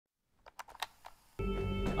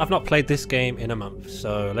I've not played this game in a month,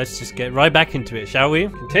 so let's just get right back into it, shall we?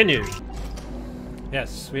 Continue.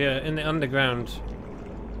 Yes, we are in the underground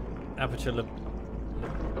aperture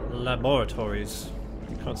laboratories.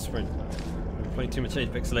 Can't sprint. I'm playing too much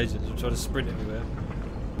Apex Legends. I'm trying to sprint everywhere.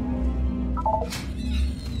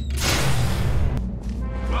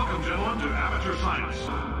 Welcome, gentlemen, to Amateur Science.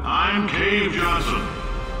 I'm Cave Johnson.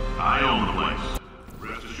 I own the place.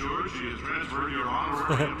 Rest assured, she has transferred your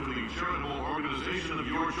honorarium to the charitable organization of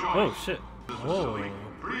your choice. Oh shit! Oh,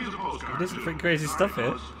 there's some pretty crazy stuff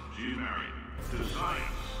here. She's married to science.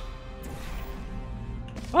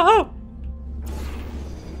 Whoa!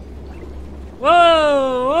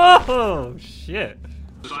 Whoa! Whoa! Shit!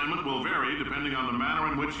 Assignment will vary depending on the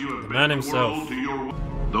manner in which you have man bent the himself. world to your.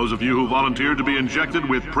 Those of you who volunteered to be injected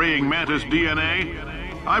with praying mantis DNA,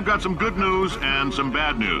 I've got some good news and some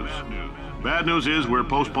bad news. Bad news is we're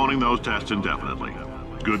postponing those tests indefinitely.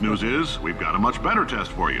 Good news is we've got a much better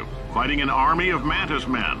test for you. Fighting an army of mantis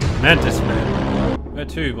men. Mantis man. Where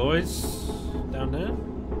to, boys? Down there?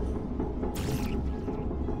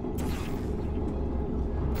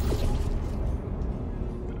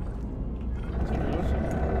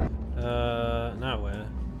 Now where?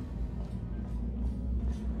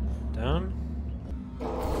 Down?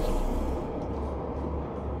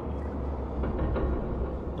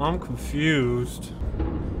 I'm confused.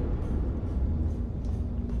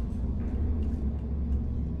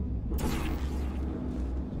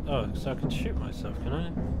 Oh, so I can shoot myself, can I?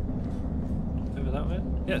 Over that way?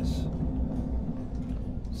 Yes.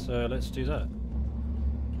 So let's do that.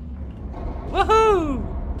 Woohoo!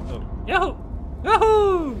 Oh, yahoo!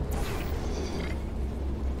 Yahoo!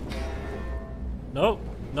 No,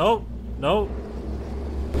 no, no.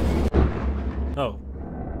 No.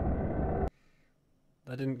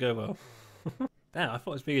 That didn't go well. Damn, I thought I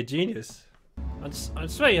was being a genius. I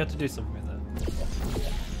swear you had to do something with that.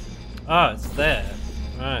 Ah, it's there.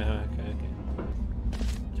 Right, okay.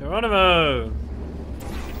 Geronimo!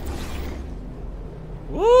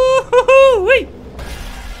 Woo-hoo-hoo! Wait!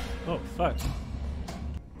 Oh, fuck.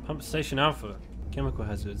 Pump Station Alpha. Chemical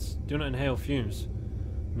hazards. Do not inhale fumes.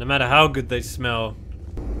 No matter how good they smell.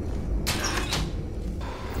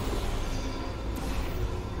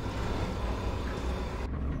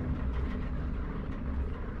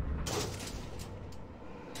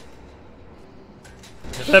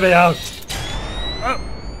 Let me out! Oh.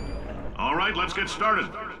 All right, let's get started.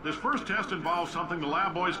 This first test involves something the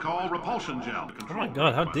lab boys call repulsion gel. Oh my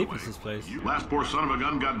god, how deep is this place? Last poor son of a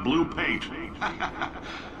gun got blue paint.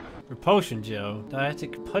 Repulsion gel.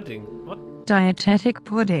 Dietetic pudding. What? Dietetic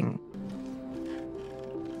pudding.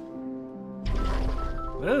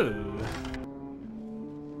 Whoa.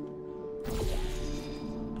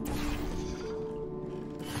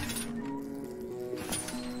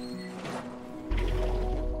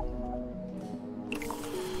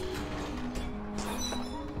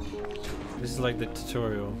 This is like the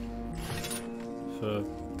tutorial for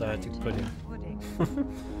dietetic pudding.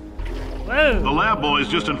 Whoa. The lab boys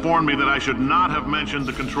just informed me that I should not have mentioned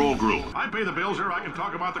the control group. I pay the bills here. I can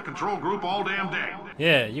talk about the control group all damn day.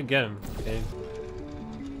 Yeah, you get him. Okay.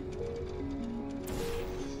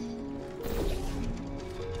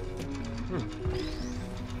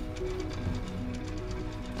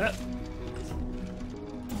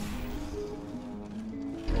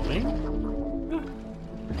 Morning.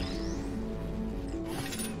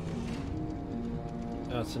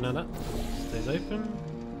 Oh, so now that stays open.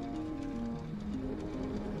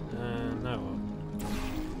 And now what?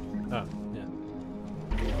 Oh, yeah.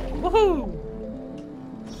 Woohoo!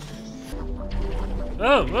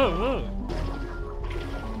 Oh, whoa, whoa!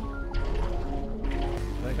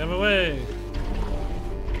 Back them away!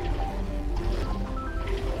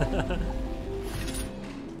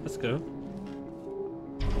 Let's go.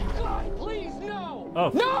 God, please, no! Oh.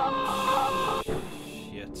 No!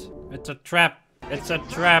 Shit. It's a trap! It's a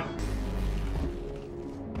trap!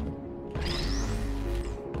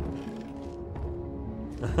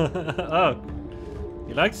 Oh.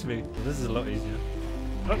 He likes me. Well, this is a lot easier.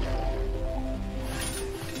 Oh.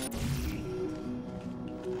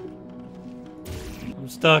 I'm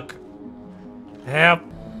stuck. Help!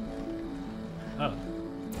 Oh.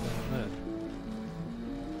 No.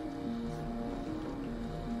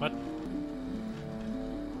 What?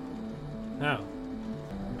 How?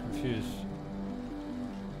 I'm confused.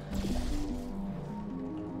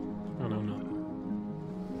 Oh no, no.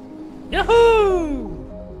 Yahoo!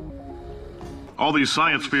 All these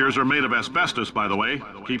science spheres are made of asbestos, by the way.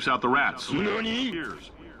 Keeps out the rats. Years.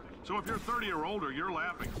 So if you're 30 or older, you're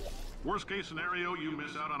laughing. Worst case scenario, you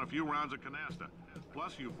miss out on a few rounds of canasta.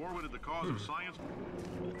 Plus, you forwarded the cause of science.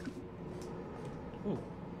 Ooh.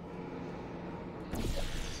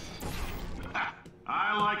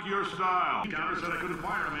 like your style. Counter said I couldn't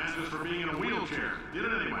fire a man just for being in a wheelchair. Did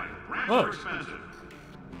it anyway. Ramps are expensive.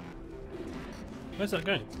 Where's that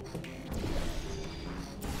going?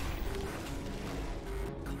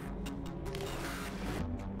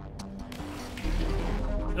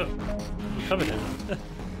 Oh, I'm covered in it.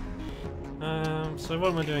 So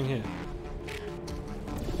what am I doing here?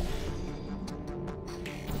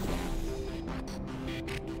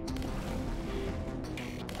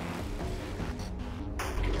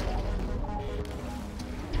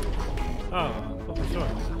 Oh, I thought I saw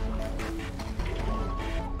it.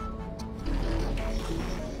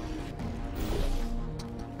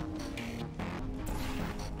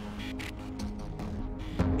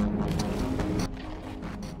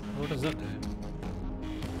 What does that do?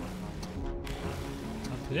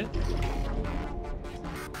 Up here?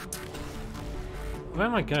 Where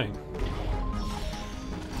am I going?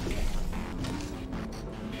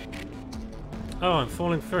 Oh, I'm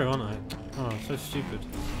falling through, aren't I? Oh, I'm so stupid.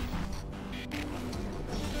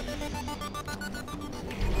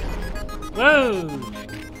 Whoa!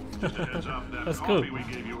 That's cool.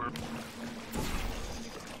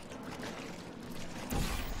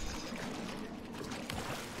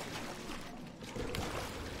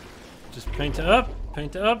 Just paint it up,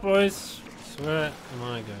 boys. So where am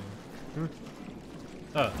I going?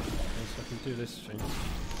 Oh, I guess I can do this thing.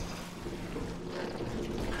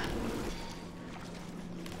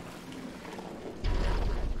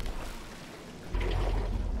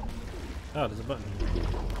 Oh, there's a button here.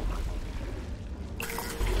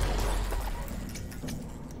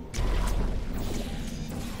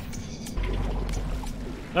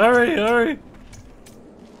 Hurry, hurry!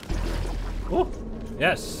 Oh,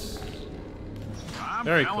 yes.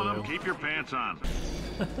 Very cool. Them, keep your pants on.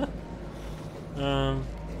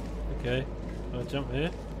 Okay. I'll jump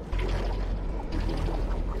here.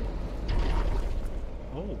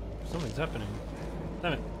 Oh, something's happening.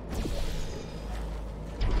 Damn it.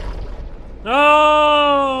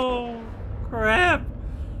 No! Crap!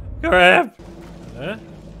 Crap! There?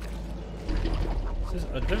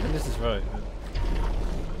 I don't think this is right.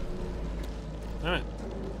 Alright.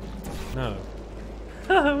 No.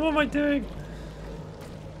 What am I doing?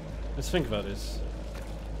 Let's think about this.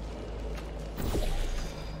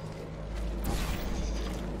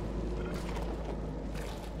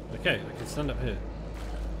 Okay, I can stand up here.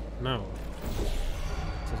 No.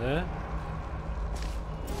 To there.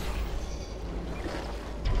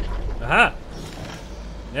 Aha!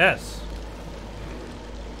 Yes!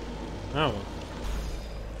 Oh.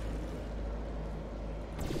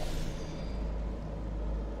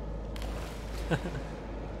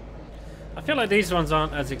 I feel like these ones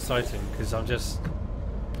aren't as exciting because I've got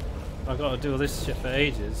to do all this shit for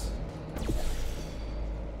ages.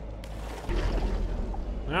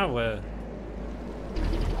 Now where?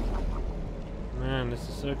 Man, this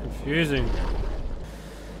is so confusing.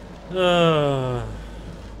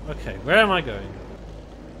 Okay, where am I going?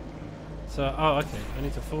 So, oh, okay, I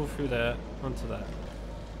need to fall through there onto that.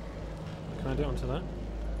 Can I do it onto that?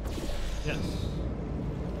 Yes.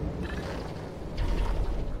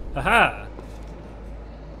 Aha!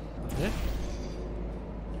 Okay.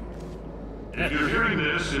 If you're hearing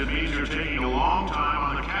this, it means you're taking a long time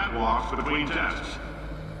on the catwalks between tests.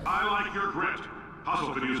 I like your grit.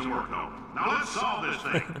 Hustle could use some work, though. Now let's solve this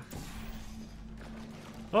thing.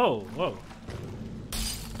 Oh, whoa.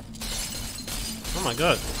 Oh my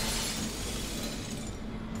god.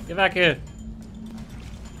 Get back here.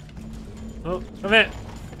 Oh, come here.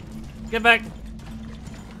 Get back.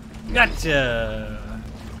 Gotcha.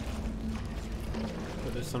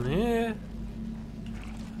 Put this on here.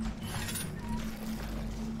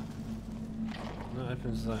 What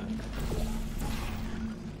opens that?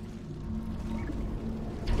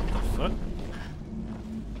 What the fuck?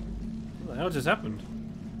 What the hell just happened?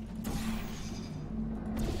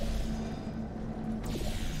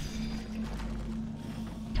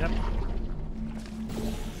 Yep.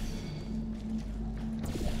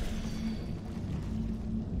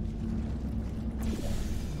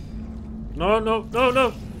 No, no, no,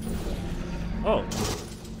 no! Oh.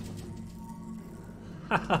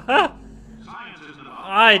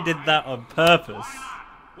 I did that on purpose.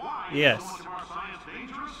 Yes.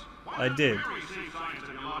 I did.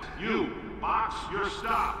 You, box your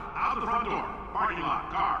stuff. Out the front door. Parking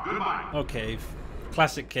lot. Car. Goodbye. Oh, Cave.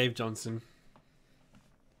 Classic Cave Johnson.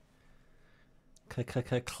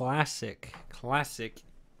 Classic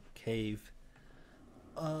Cave.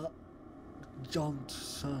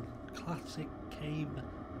 Johnson. Classic Cave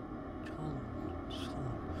Johnson.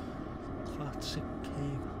 Classic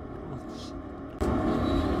Cave Johnson.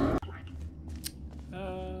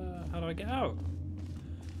 How do I get out?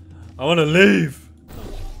 I want to leave. Oh,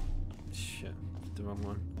 shit, the wrong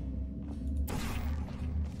one.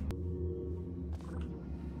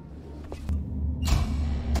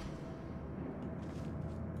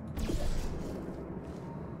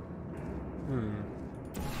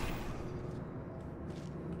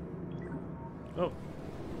 Oh.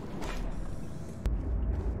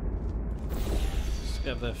 Let's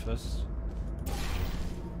get up there first.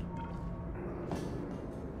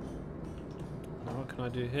 Now what can I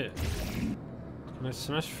do here? Can I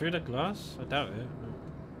smash through the glass? I doubt it.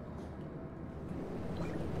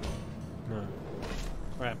 No.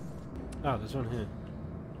 Crap. Oh, there's one here.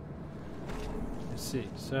 Let's see.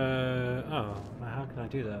 So, oh, how can I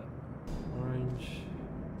do that? Orange.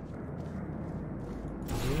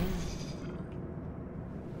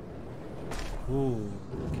 Ooh,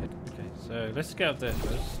 okay, so let's get up there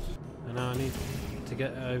first. And now I need to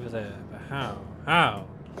get over there. But how? How?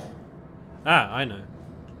 Ah, I know.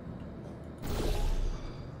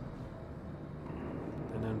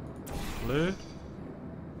 And then blue.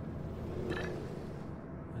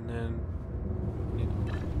 And then...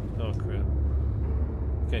 oh crap.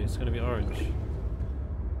 Okay, it's gonna be orange.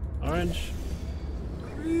 Orange.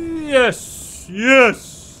 Yes!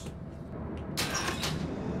 Yes!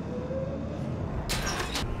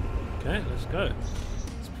 Okay, let's go.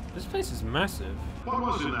 This place is massive. What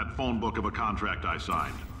was in that phone book of a contract I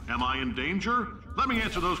signed? Am I in danger? Let me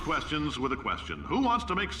answer those questions with a question. Who wants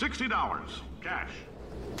to make $60? Cash.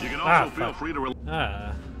 You can also feel free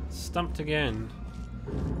to... stumped again.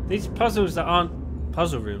 These puzzles that aren't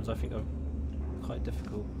puzzle rooms, I think, are quite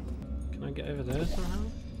difficult. Can I get over there somehow?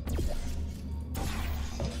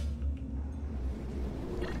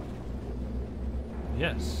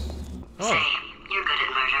 Yes. Oh. Say, you're good at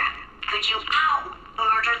murder. Could you,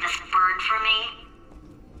 murder this bird for me?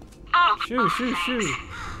 Oh, Shoo.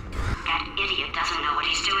 That idiot doesn't know what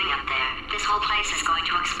he's doing up there. This whole place is going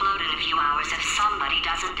to explode in a few hours if somebody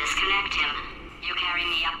doesn't disconnect him. You carry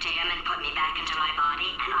me up to him and put me back into my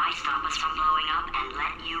body, and I stop us from blowing up and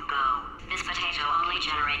let you go. This potato only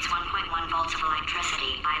generates 1.1 volts of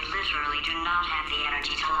electricity. I literally do not have the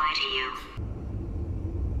energy to lie to you.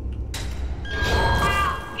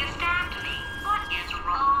 You stabbed me. What is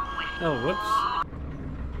wrong with you? Oh, whoops.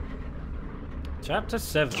 Chapter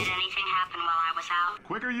 7. Did anything happen while I was out?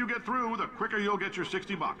 quicker you get through, the quicker you'll get your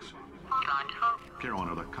 $60. Good. Carolyn,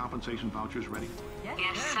 are the compensation vouchers ready?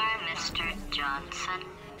 Yes, sir, Mr. Johnson.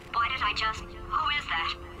 Boy, did I just... Who is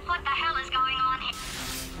that? What the hell is going on here?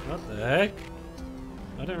 What the heck?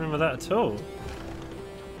 I don't remember that at all.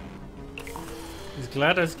 Is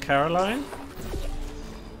Gladys Caroline?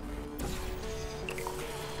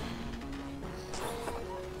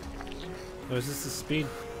 Or is this the speed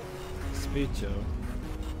show?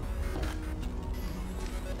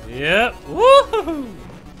 Yep. Woohoo!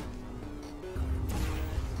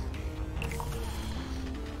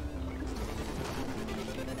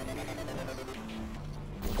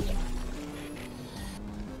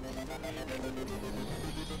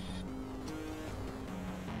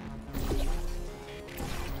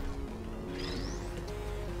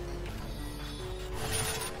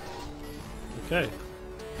 Okay.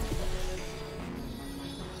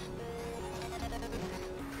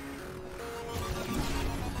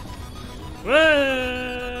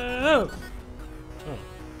 Whoa! Oh.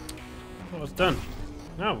 What was done?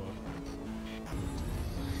 Now what?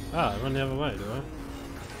 Ah, I run the other way, do I?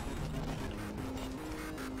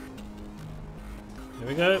 Here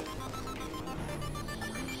we go.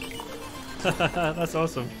 That's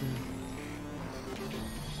awesome.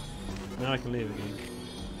 Now I can leave again.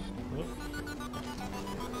 Oh,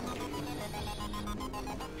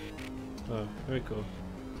 oh, very cool.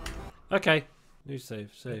 Okay. New save.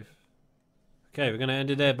 Okay, we're gonna end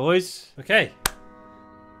it there, boys. Okay.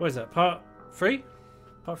 What is that? Part 3?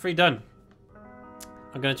 Part 3 done.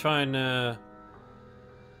 I'm gonna try and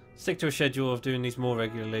stick to a schedule of doing these more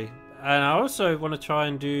regularly. And I also want to try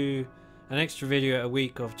and do an extra video a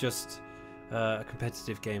week of just a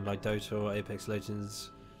competitive game like Dota or Apex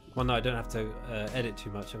Legends. One that I don't have to edit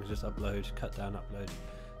too much. I can just upload, cut down, upload.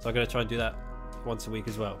 So I'm gonna try and do that once a week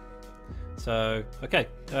as well. So, okay.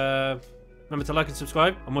 Remember to like and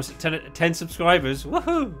subscribe. I'm almost at 10 subscribers.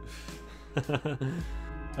 Woohoo!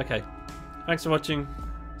 Okay. Thanks for watching.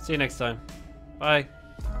 See you next time. Bye.